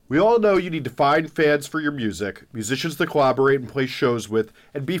We all know you need to find fans for your music, musicians to collaborate and play shows with,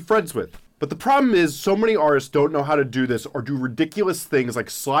 and be friends with. But the problem is, so many artists don't know how to do this or do ridiculous things like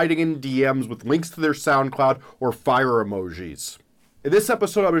sliding in DMs with links to their SoundCloud or fire emojis. In this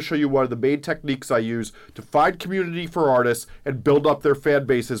episode, I'm going to show you one of the main techniques I use to find community for artists and build up their fan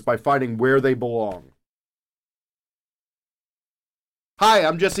bases by finding where they belong. Hi,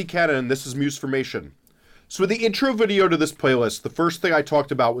 I'm Jesse Cannon, and this is Musformation. So in the intro video to this playlist, the first thing I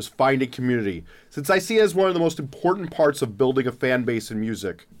talked about was finding community, since I see it as one of the most important parts of building a fan base in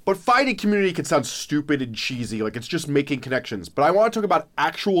music. But finding community can sound stupid and cheesy, like it's just making connections, but I want to talk about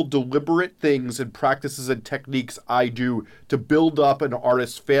actual deliberate things and practices and techniques I do to build up an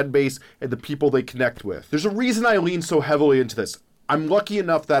artist's fan base and the people they connect with. There's a reason I lean so heavily into this. I'm lucky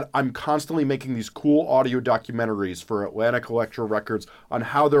enough that I'm constantly making these cool audio documentaries for Atlantic Electro Records on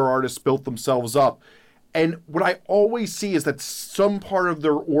how their artists built themselves up. And what I always see is that some part of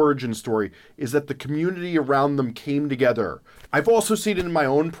their origin story is that the community around them came together. I've also seen it in my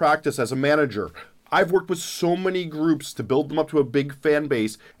own practice as a manager. I've worked with so many groups to build them up to a big fan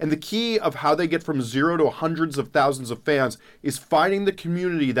base, and the key of how they get from zero to hundreds of thousands of fans is finding the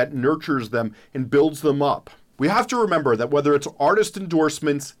community that nurtures them and builds them up. We have to remember that whether it's artist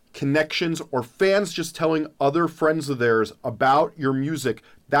endorsements, connections, or fans just telling other friends of theirs about your music,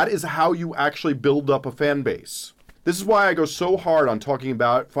 that is how you actually build up a fan base. This is why I go so hard on talking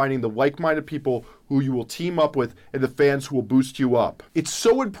about finding the like-minded people who you will team up with and the fans who will boost you up. It's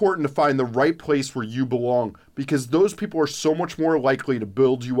so important to find the right place where you belong because those people are so much more likely to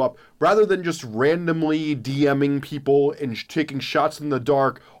build you up rather than just randomly DMing people and taking shots in the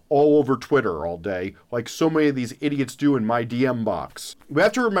dark all over Twitter all day, like so many of these idiots do in my DM box. We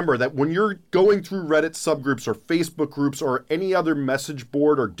have to remember that when you're going through Reddit subgroups or Facebook groups or any other message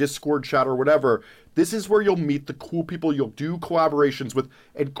board or Discord chat or whatever, this is where you'll meet the cool people you'll do collaborations with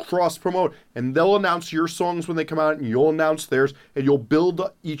and cross-promote, and they'll announce your songs when they come out and you'll announce theirs, and you'll build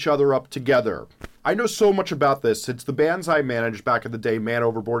each other up together. I know so much about this since the bands I managed back in the day, Man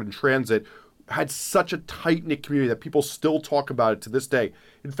Overboard and Transit, had such a tight-knit community that people still talk about it to this day.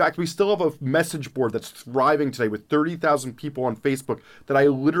 In fact, we still have a message board that's thriving today with 30,000 people on Facebook that I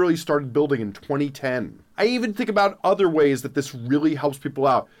literally started building in 2010. I even think about other ways that this really helps people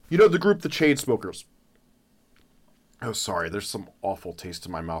out. You know the group The Chainsmokers. Oh, sorry, there's some awful taste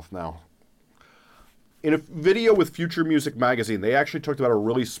in my mouth now. In a video with Future Music Magazine, they actually talked about a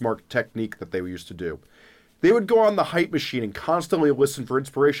really smart technique that they used to do. They would go on the hype machine and constantly listen for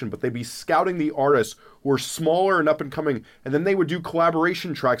inspiration, but they'd be scouting the artists who were smaller and up and coming, and then they would do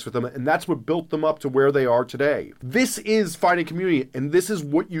collaboration tracks with them, and that's what built them up to where they are today. This is finding community, and this is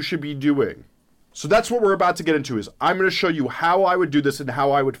what you should be doing. So that's what we're about to get into. Is I'm going to show you how I would do this and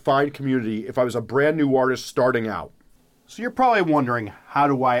how I would find community if I was a brand new artist starting out. So you're probably wondering, how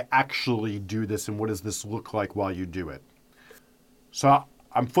do I actually do this, and what does this look like while you do it? So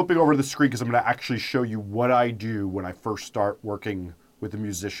I'm flipping over the screen because I'm going to actually show you what I do when I first start working with a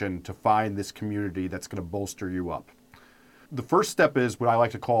musician to find this community that's going to bolster you up. The first step is what I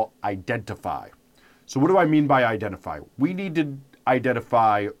like to call identify. So what do I mean by identify? We need to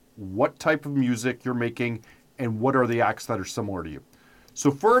identify what type of music you're making and what are the acts that are similar to you.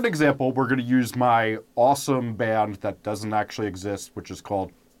 So for an example, we're going to use my awesome band that doesn't actually exist, which is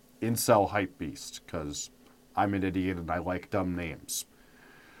called Incel Hypebeast, because I'm an idiot and I like dumb names.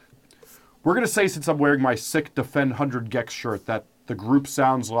 We're going to say, since I'm wearing my sick Defend 100 Gex shirt, that the group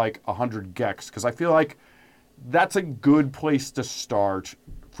sounds like 100 Gex, because I feel like that's a good place to start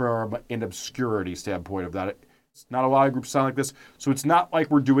from an obscurity standpoint of that. It's not a lot of groups sound like this, so it's not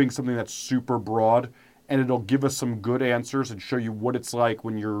like we're doing something that's super broad, and it'll give us some good answers and show you what it's like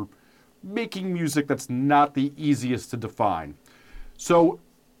when you're making music that's not the easiest to define. So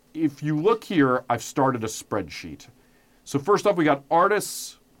if you look here, I've started a spreadsheet. So first off, we got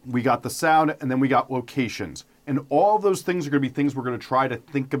artists, we got the sound, and then we got locations. And all of those things are going to be things we're going to try to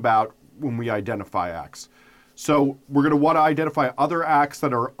think about when we identify acts. So we're going to want to identify other acts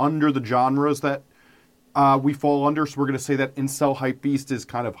that are under the genres that we fall under. So we're going to say that Incel Hypebeast is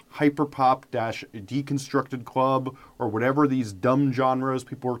kind of hyperpop-deconstructed club, or whatever these dumb genres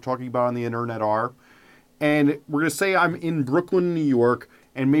people are talking about on the internet are. And we're going to say I'm in Brooklyn, New York,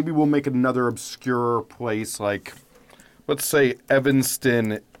 and maybe we'll make another obscure place like, let's say,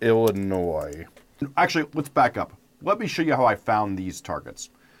 Evanston, Illinois. Actually, let's back up. Let me show you how I found these targets.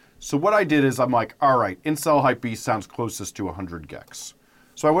 So what I did is I'm like, all right, Incel Hypebeast sounds closest to 100 Gex.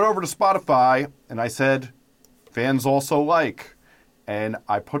 So I went over to Spotify and I said, fans also like. And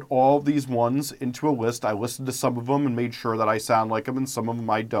I put all of these ones into a list. I listened to some of them and made sure that I sound like them, and some of them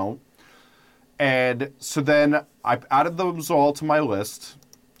I don't. And so then I added those all to my list.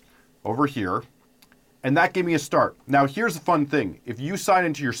 over here. And that gave me a start. Now, here's the fun thing. If you sign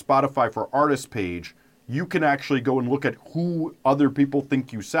into your Spotify for Artists page, you can actually go and look at who other people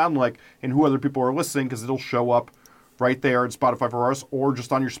think you sound like and who other people are listening, because it'll show up right there in Spotify for Artists, or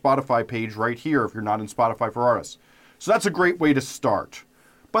just on your Spotify page right here if you're not in Spotify for Artists. So that's a great way to start.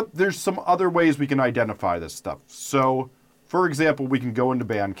 But there's some other ways we can identify this stuff. So, for example, we can go into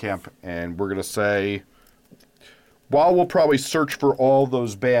Bandcamp and we're going to say, while we'll probably search for all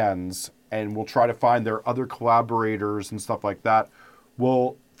those bands and we'll try to find their other collaborators and stuff like that,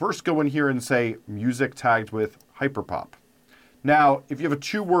 we'll first go in here and say music tagged with hyperpop. Now, if you have a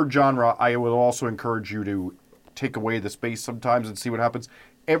 2-word genre, I will also encourage you to take away the space sometimes and see what happens.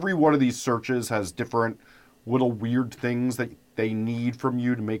 Every one of these searches has different little weird things that they need from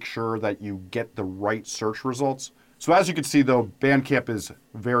you to make sure that you get the right search results. So as you can see, though, Bandcamp is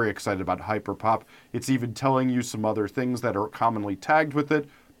very excited about hyperpop. It's even telling you some other things that are commonly tagged with it.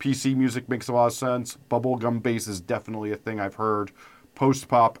 PC music makes a lot of sense. Bubblegum bass is definitely a thing I've heard.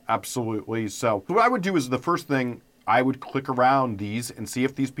 Post-pop, absolutely. So what I would do is the first thing, I would click around these and see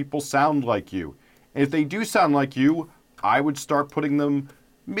if these people sound like you. And if they do sound like you, I would start putting them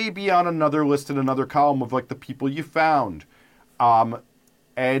maybe on another list in another column of like the people you found.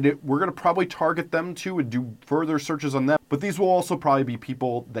 And we're going to probably target them too and do further searches on them. But these will also probably be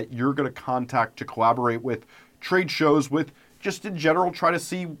people that you're going to contact to collaborate with, trade shows with, just in general try to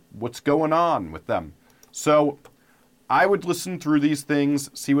see what's going on with them. So I would listen through these things,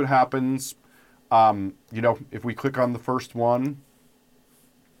 see what happens. If we click on the first one,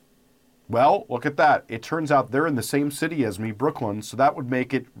 well, look at that. It turns out they're in the same city as me, Brooklyn, so that would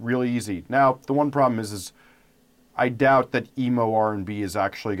make it really easy. Now, the one problem is I doubt that emo R&B is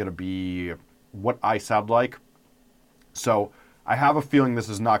actually going to be what I sound like. So I have a feeling this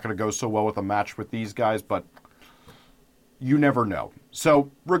is not going to go so well with a match with these guys, but you never know. So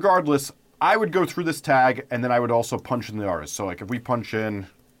regardless, I would go through this tag, and then I would also punch in the artist. So like if we punch in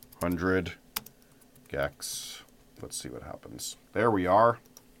 100 Gex, let's see what happens. There we are.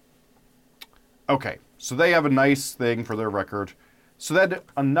 Okay, so they have a nice thing for their record. So then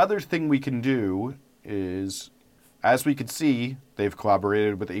another thing we can do is, as we can see, they've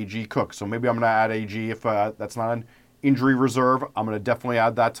collaborated with A.G. Cook. So maybe I'm going to add A.G. if that's not an injury reserve. I'm going to definitely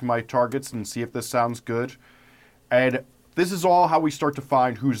add that to my targets and see if this sounds good. And this is all how we start to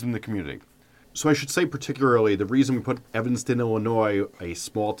find who's in the community. So I should say particularly, the reason we put Evanston, Illinois, a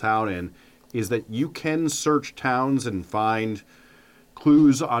small town, in, is that you can search towns and find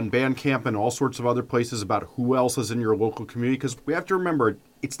clues on Bandcamp and all sorts of other places about who else is in your local community. Because we have to remember,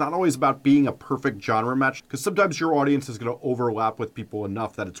 it's not always about being a perfect genre match, because sometimes your audience is going to overlap with people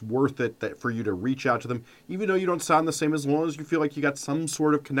enough that it's worth it for you to reach out to them, even though you don't sound the same, as long as you feel like you got some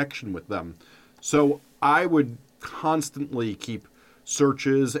sort of connection with them. So I would constantly keep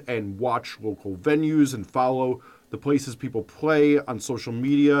searches and watch local venues and follow the places people play on social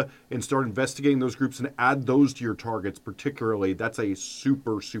media and start investigating those groups and add those to your targets particularly. That's a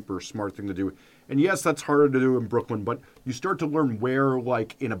super, super smart thing to do. And yes, that's harder to do in Brooklyn, but you start to learn where,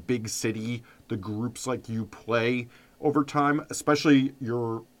 like in a big city, the groups like you play over time, especially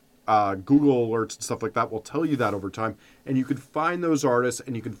your Google alerts and stuff like that will tell you that over time. And you can find those artists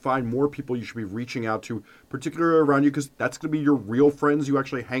and you can find more people you should be reaching out to, particularly around you, because that's going to be your real friends you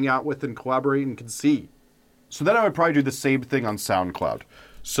actually hang out with and collaborate and can see. So then I would probably do the same thing on SoundCloud.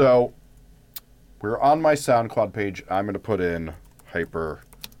 So we're on my SoundCloud page. I'm going to put in hyper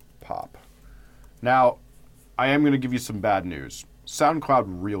pop. Now, I am going to give you some bad news. SoundCloud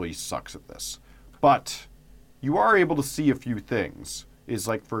really sucks at this. But you are able to see a few things. Is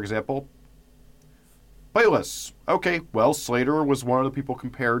like, for example, playlists. Okay, well, Slater was one of the people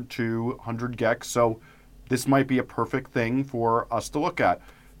compared to 100 Gex, so this might be a perfect thing for us to look at.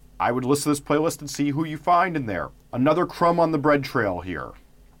 I would listen to this playlist and see who you find in there. Another crumb on the bread trail here.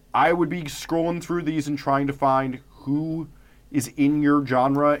 I would be scrolling through these and trying to find who is in your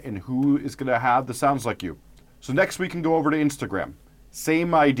genre and who is going to have the sounds like you. So next we can go over to Instagram.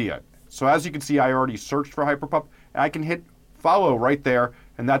 Same idea. So as you can see, I already searched for hyperpop, and I can hit follow right there,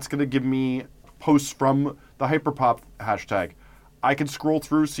 and that's going to give me posts from the hyperpop hashtag. I can scroll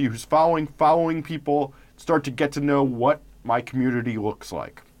through, see who's following people, start to get to know what my community looks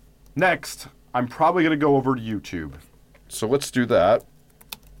like. Next, I'm probably going to go over to YouTube. So let's do that.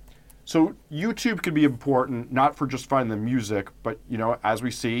 So YouTube can be important, not for just finding the music, but, as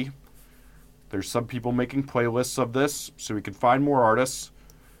we see, there's some people making playlists of this, so we can find more artists.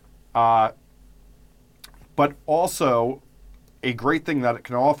 But also, a great thing that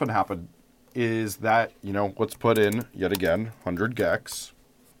can often happen is that, let's put in, yet again, 100 Gex.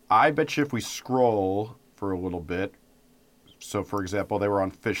 I bet you if we scroll for a little bit, So, for example, they were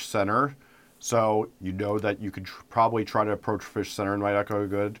on Fish Center. So you know that you could probably try to approach Fish Center and might not go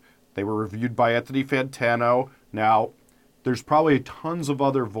good. They were reviewed by Anthony Fantano. Now, there's probably tons of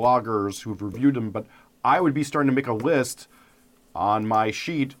other vloggers who've reviewed them, but I would be starting to make a list on my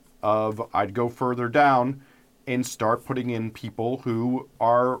sheet of I'd go further down and start putting in people who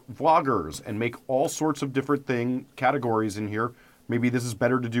are vloggers and make all sorts of different categories in here. Maybe this is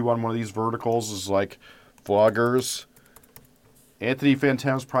better to do on one of these verticals is like vloggers. Anthony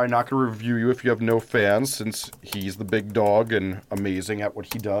Fantano's probably not going to review you if you have no fans, since he's the big dog and amazing at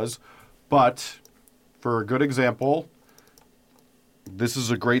what he does. But for a good example, this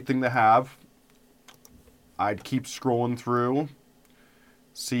is a great thing to have. I'd keep scrolling through,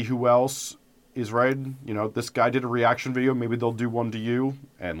 see who else is writing. You know, this guy did a reaction video. Maybe they'll do one to you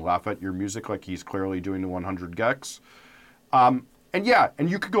and laugh at your music like he's clearly doing the 100 gex. And yeah, and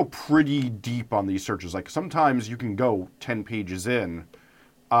you could go pretty deep on these searches. Like sometimes you can go 10 pages in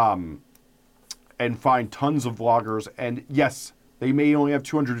and find tons of vloggers. And yes, they may only have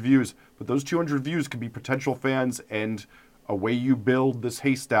 200 views, but those 200 views could be potential fans and a way you build this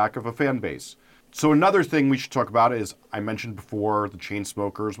haystack of a fan base. So another thing we should talk about is, I mentioned before, the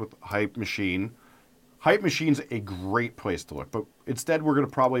Chainsmokers with Hype Machine. Hype Machine's a great place to look, but instead we're going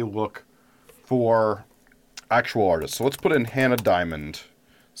to probably look for actual artists. So let's put in Hannah Diamond,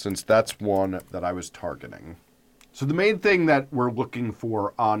 since that's one that I was targeting. So the main thing that we're looking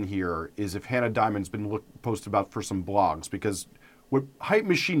for on here is if Hannah Diamond's been posted about for some blogs, because what Hype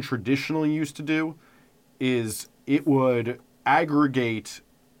Machine traditionally used to do is it would aggregate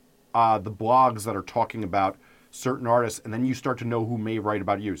the blogs that are talking about certain artists, and then you start to know who may write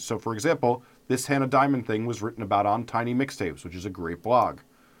about you. So for example, this Hannah Diamond thing was written about on Tiny Mixtapes, which is a great blog.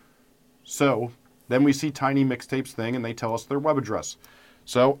 So then we see Tiny Mixtapes thing, and they tell us their web address.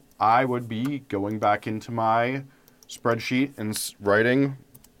 So I would be going back into my spreadsheet and writing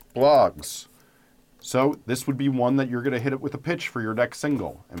blogs. So this would be one that you're going to hit it with a pitch for your next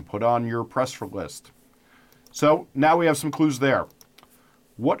single and put on your press list. So now we have some clues there.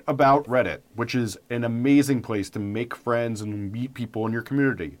 What about Reddit, which is an amazing place to make friends and meet people in your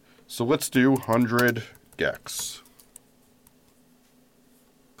community? So let's do 100 gex.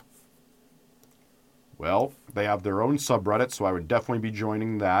 Well, they have their own subreddit, so I would definitely be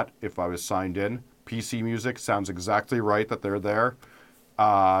joining that if I was signed in. PC Music sounds exactly right that they're there.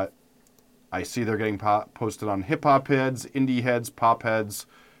 I see they're getting posted on Hip Hop Heads, Indie Heads, Pop Heads,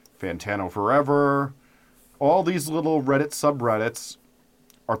 Fantano Forever. All these little Reddit subreddits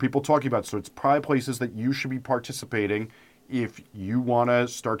are people talking about, so it's probably places that you should be participating if you want to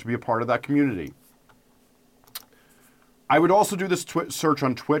start to be a part of that community. I would also do this search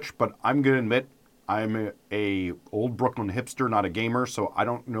on Twitch, but I'm going to admit I'm a old Brooklyn hipster, not a gamer, so I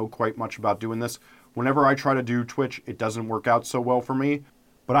don't know quite much about doing this. Whenever I try to do Twitch, it doesn't work out so well for me,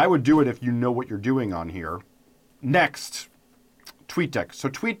 but I would do it if you know what you're doing on here. Next, TweetDeck. So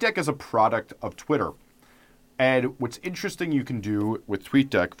TweetDeck is a product of Twitter. And what's interesting you can do with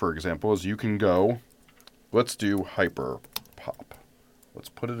TweetDeck, for example, is you can go, let's do hyper pop. Let's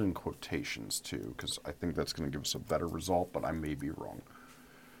put it in quotations too, because I think that's going to give us a better result, but I may be wrong.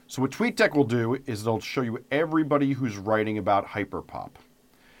 So what TweetDeck will do is they'll show you everybody who's writing about hyperpop.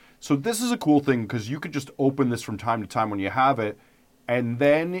 So this is a cool thing because you could just open this from time to time when you have it, and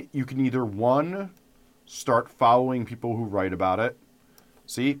then you can either, one, start following people who write about it.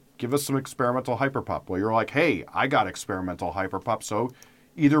 See, give us some experimental hyperpop. Well, you're like, hey, I got experimental hyperpop. So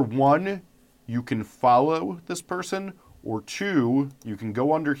either one, you can follow this person, or two, you can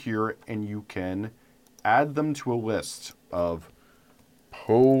go under here and you can add them to a list of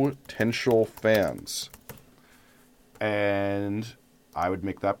potential fans. And I would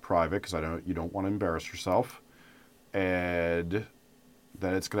make that private because you don't want to embarrass yourself. And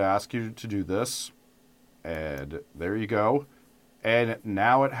then it's going to ask you to do this. And there you go. And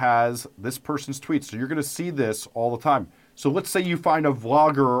now it has this person's tweets. So you're going to see this all the time. So let's say you find a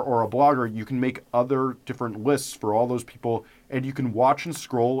vlogger or a blogger, you can make other different lists for all those people, and you can watch and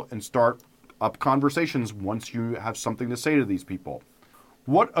scroll and start up conversations once you have something to say to these people.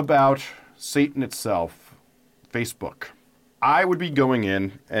 What about Satan itself, Facebook? I would be going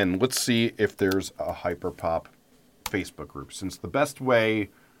in and let's see if there's a hyperpop Facebook group, since the best way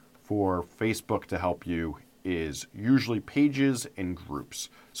for Facebook to help you is usually pages and groups.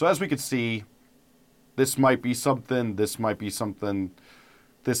 So as we can see, this might be something, this might be something,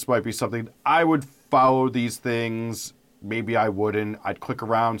 this might be something. I would follow these things. Maybe I wouldn't. I'd click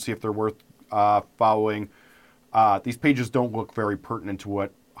around, see if they're worth following. These pages don't look very pertinent to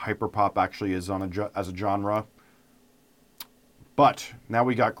what hyperpop actually is as a genre. But now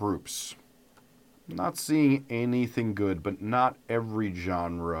we got groups. Not seeing anything good, but not every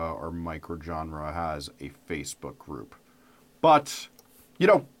genre or microgenre has a Facebook group. But,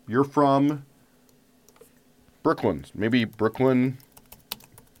 you're from Brooklyn. Maybe Brooklyn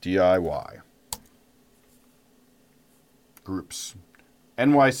DIY groups.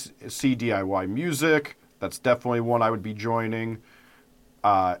 NYC DIY music. That's definitely one I would be joining.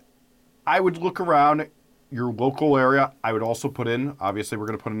 I would look around your local area. I would also put in, obviously we're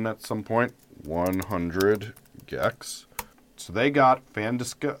going to put in at some point, 100 gecs. So they got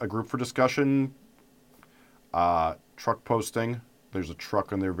a group for discussion, truck posting. There's a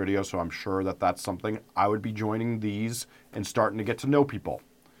truck in their video, so I'm sure that that's something. I would be joining these and starting to get to know people.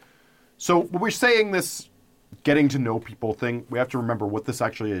 So when we're saying this getting to know people thing, we have to remember what this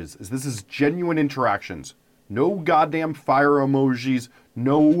actually is this is genuine interactions. No goddamn fire emojis,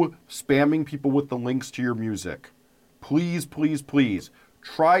 no spamming people with the links to your music. Please, please, please,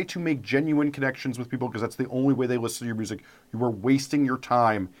 try to make genuine connections with people because that's the only way they listen to your music. You are wasting your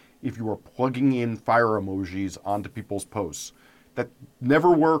time if you are plugging in fire emojis onto people's posts. That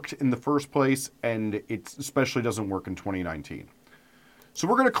never worked in the first place, and it especially doesn't work in 2019. So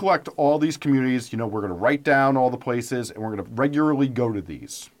we're going to collect all these communities. We're going to write down all the places, and we're going to regularly go to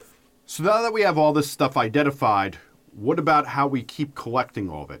these. So now that we have all this stuff identified, what about how we keep collecting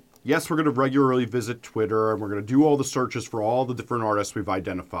all of it? Yes, we're going to regularly visit Twitter, and we're going to do all the searches for all the different artists we've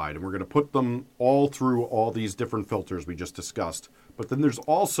identified, and we're going to put them all through all these different filters we just discussed. But then there's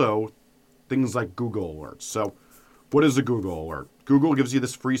also things like Google Alerts. So what is a Google Alert? Google gives you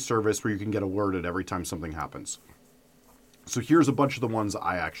this free service where you can get alerted every time something happens. So here's a bunch of the ones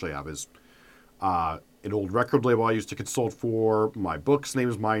I actually have. Is an old record label I used to consult for. My book's name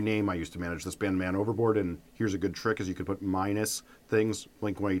is my name. I used to manage this band Man Overboard, and here's a good trick is you could put minus things.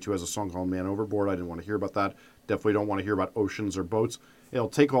 Blink-182 has a song called Man Overboard. I didn't want to hear about that. Definitely don't want to hear about oceans or boats. It'll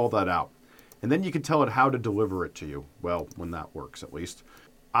take all that out. And then you can tell it how to deliver it to you. Well, when that works, at least.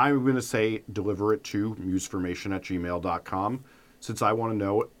 I'm going to say deliver it to museformation@gmail.com. since I want to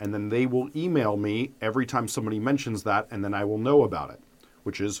know, and then they will email me every time somebody mentions that, and then I will know about it,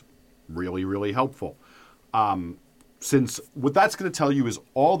 which is really, really helpful. Since what that's going to tell you is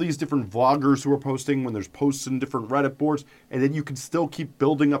all these different vloggers who are posting when there's posts in different Reddit boards, and then you can still keep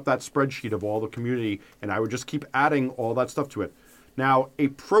building up that spreadsheet of all the community, and I would just keep adding all that stuff to it. Now, a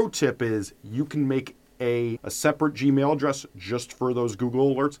pro tip is you can make a separate Gmail address just for those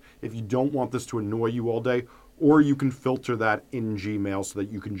Google alerts if you don't want this to annoy you all day. Or you can filter that in Gmail so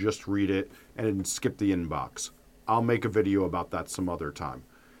that you can just read it and skip the inbox. I'll make a video about that some other time.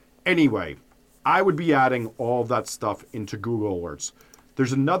 Anyway, I would be adding all of that stuff into Google Alerts.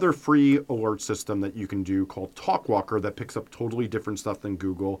 There's another free alert system that you can do called Talkwalker that picks up totally different stuff than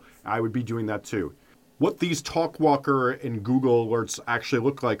Google. I would be doing that too. What these Talkwalker and Google Alerts actually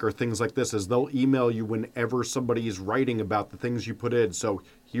look like are things like this, is they'll email you whenever somebody is writing about the things you put in. So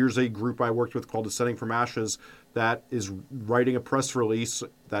here's a group I worked with called Ascending from Ashes that is writing a press release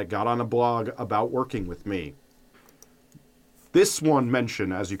that got on a blog about working with me. This one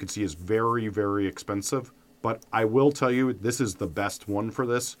mention, as you can see, is very, very expensive, but I will tell you this is the best one for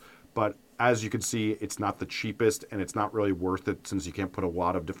this. But as you can see, it's not the cheapest, and it's not really worth it since you can't put a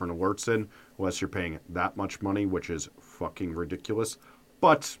lot of different alerts in unless you're paying that much money, which is fucking ridiculous.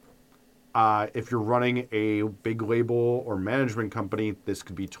 But if you're running a big label or management company, this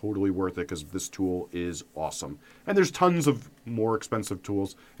could be totally worth it because this tool is awesome. And there's tons of more expensive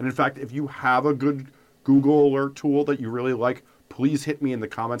tools. And in fact, if you have a good Google Alert tool that you really like, please hit me in the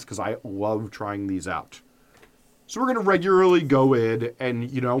comments because I love trying these out. So we're going to regularly go in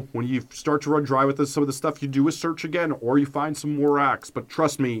and, when you start to run dry with this, some of the stuff you do is search again or you find some more acts. But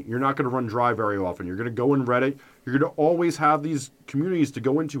trust me, you're not going to run dry very often. You're going to go in Reddit. You're going to always have these communities to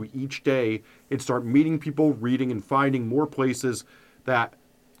go into each day and start meeting people, reading, and finding more places that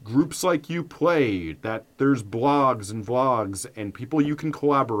groups like you play, that there's blogs and vlogs and people you can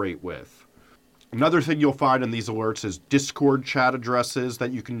collaborate with. Another thing you'll find in these alerts is Discord chat addresses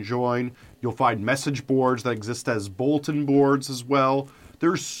that you can join. You'll find message boards that exist as bulletin boards as well.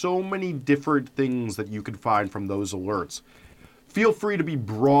 There's so many different things that you can find from those alerts. Feel free to be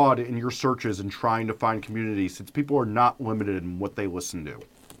broad in your searches and trying to find communities since people are not limited in what they listen to.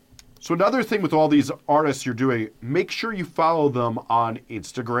 So another thing with all these artists you're doing, make sure you follow them on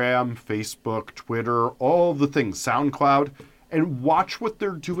Instagram, Facebook, Twitter, all of the things, SoundCloud, and watch what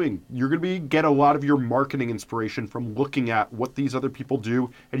they're doing. You're going to get a lot of your marketing inspiration from looking at what these other people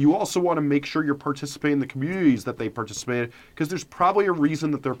do. And you also want to make sure you're participating in the communities that they participate in, because there's probably a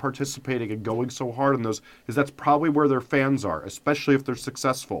reason that they're participating and going so hard in those, is that's probably where their fans are, especially if they're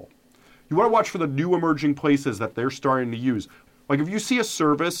successful. You want to watch for the new emerging places that they're starting to use. Like if you see a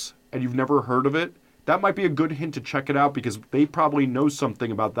service and you've never heard of it, that might be a good hint to check it out because they probably know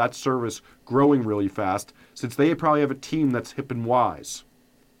something about that service growing really fast, since they probably have a team that's hip and wise.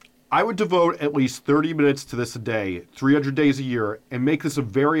 I would devote at least 30 minutes to this a day, 300 days a year, and make this a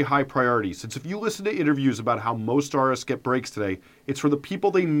very high priority, since if you listen to interviews about how most artists get breaks today, it's for the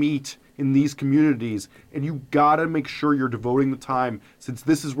people they meet in these communities, and you gotta make sure you're devoting the time, since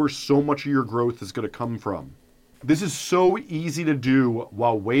this is where so much of your growth is gonna come from. This is so easy to do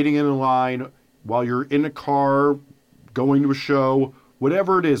while waiting in a line, while you're in a car, going to a show,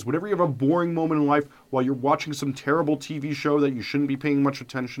 whatever it is, whenever you have a boring moment in life while you're watching some terrible TV show that you shouldn't be paying much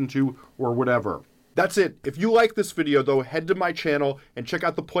attention to, or whatever. That's it. If you like this video, though, head to my channel and check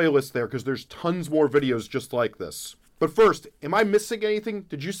out the playlist there because there's tons more videos just like this. But first, am I missing anything?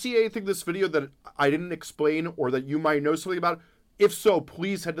 Did you see anything in this video that I didn't explain or that you might know something about? If so,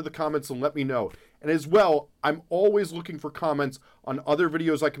 please head to the comments and let me know. And as well, I'm always looking for comments on other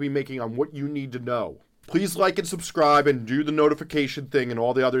videos I could be making on what you need to know. Please like and subscribe and do the notification thing and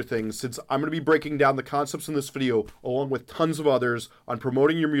all the other things, since I'm going to be breaking down the concepts in this video along with tons of others on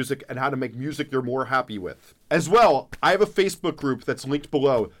promoting your music and how to make music you're more happy with. As well, I have a Facebook group that's linked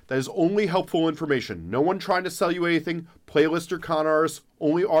below that is only helpful information. No one trying to sell you anything, playlist or con artists,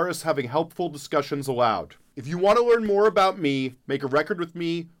 only artists having helpful discussions allowed. If you want to learn more about me, make a record with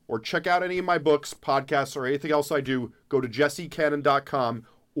me, or check out any of my books, podcasts, or anything else I do, go to jessecannon.com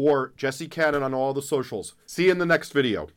or Jesse Cannon on all the socials. See you in the next video.